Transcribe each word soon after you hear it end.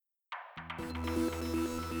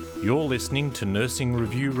You're listening to Nursing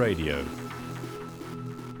Review Radio.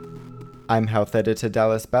 I'm Health Editor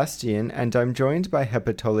Dallas Bastian, and I'm joined by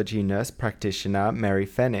hepatology nurse practitioner Mary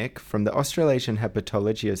Fenech from the Australasian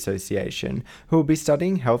Hepatology Association, who will be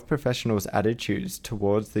studying health professionals' attitudes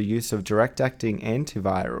towards the use of direct-acting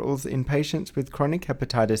antivirals in patients with chronic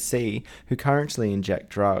hepatitis C who currently inject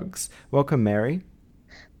drugs. Welcome, Mary.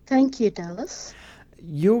 Thank you, Dallas.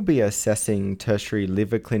 You'll be assessing tertiary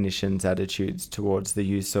liver clinicians' attitudes towards the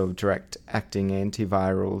use of direct-acting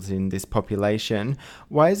antivirals in this population.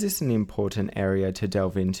 Why is this an important area to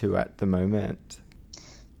delve into at the moment?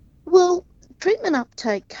 Well, treatment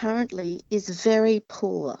uptake currently is very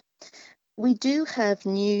poor. We do have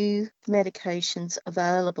new medications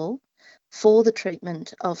available for the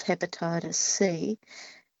treatment of hepatitis C,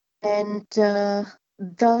 and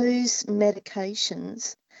those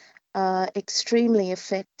medications are extremely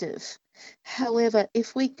effective. However,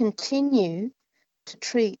 if we continue to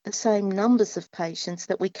treat the same numbers of patients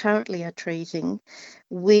that we currently are treating,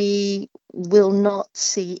 we will not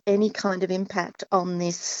see any kind of impact on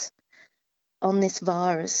this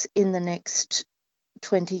virus in the next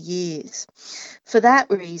 20 years. For that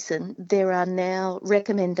reason, there are now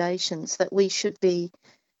recommendations that we should be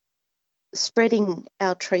spreading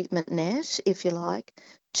our treatment net, if you like,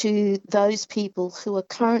 to those people who are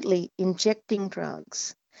currently injecting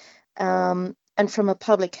drugs. And from a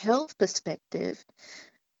public health perspective,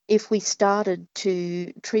 if we started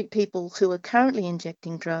to treat people who are currently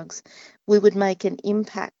injecting drugs, we would make an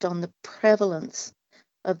impact on the prevalence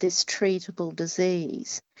of this treatable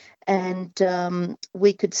disease. And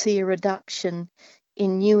we could see a reduction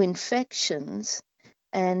in new infections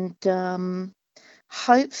and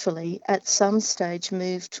hopefully at some stage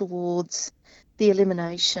move towards the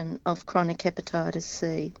elimination of chronic hepatitis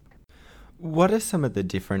C. What are some of the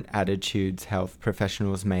different attitudes health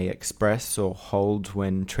professionals may express or hold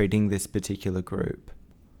when treating this particular group?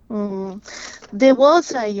 There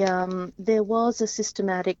was a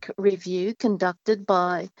systematic review conducted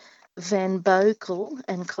by Van Bokel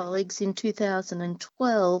and colleagues in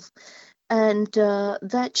 2012, and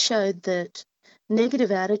that showed that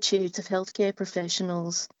negative attitudes of healthcare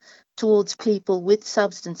professionals towards people with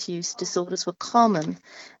substance use disorders were common,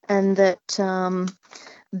 and that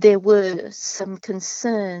there were some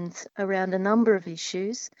concerns around a number of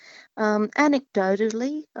issues.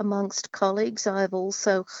 Anecdotally, amongst colleagues, I've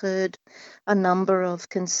also heard a number of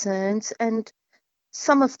concerns, and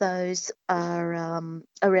some of those are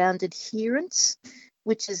around adherence,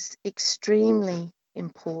 which is extremely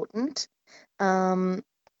important, and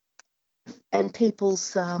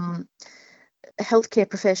people's healthcare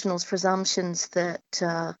professionals' presumptions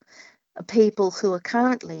that people who are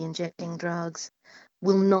currently injecting drugs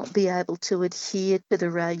will not be able to adhere to the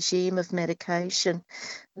regime of medication.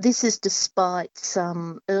 This is despite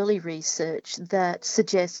some early research that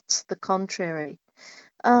suggests the contrary.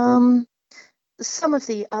 Some of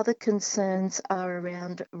the other concerns are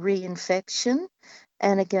around reinfection,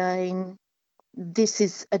 and again, this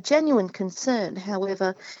is a genuine concern.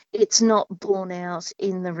 However, it's not borne out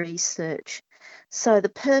in the research. So the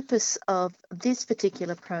purpose of this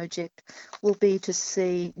particular project will be to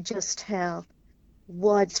see just how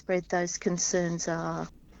widespread those concerns are.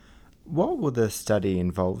 What will the study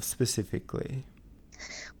involve specifically?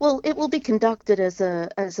 Well, it will be conducted as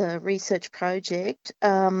a research project.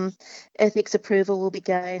 Ethics approval will be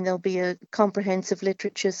gained. There'll be a comprehensive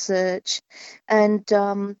literature search, and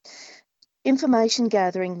information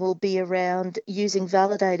gathering will be around using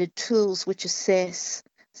validated tools which assess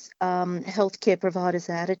healthcare providers'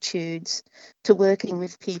 attitudes to working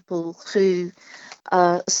with people who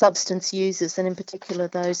are substance users, and in particular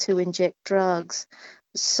those who inject drugs.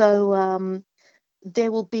 So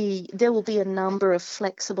there will be a number of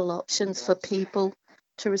flexible options for people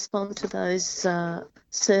to respond to those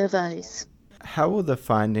surveys. How will the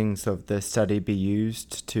findings of the study be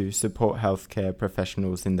used to support healthcare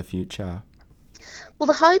professionals in the future? Well,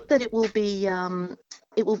 the hope that it will be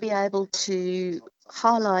able to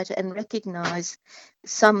highlight and recognise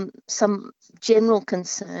some general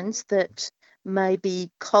concerns that may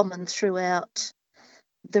be common throughout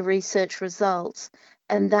the research results,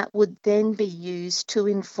 and that would then be used to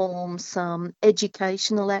inform some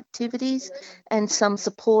educational activities and some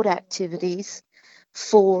support activities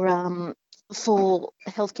for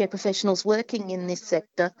healthcare professionals working in this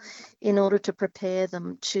sector in order to prepare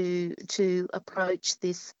them to approach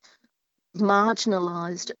this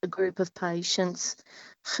marginalised group of patients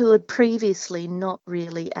who had previously not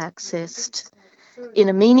really accessed in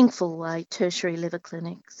a meaningful way tertiary liver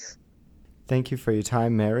clinics. Thank you for your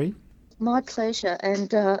time, Mary. My pleasure,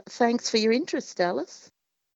 and thanks for your interest, Alice.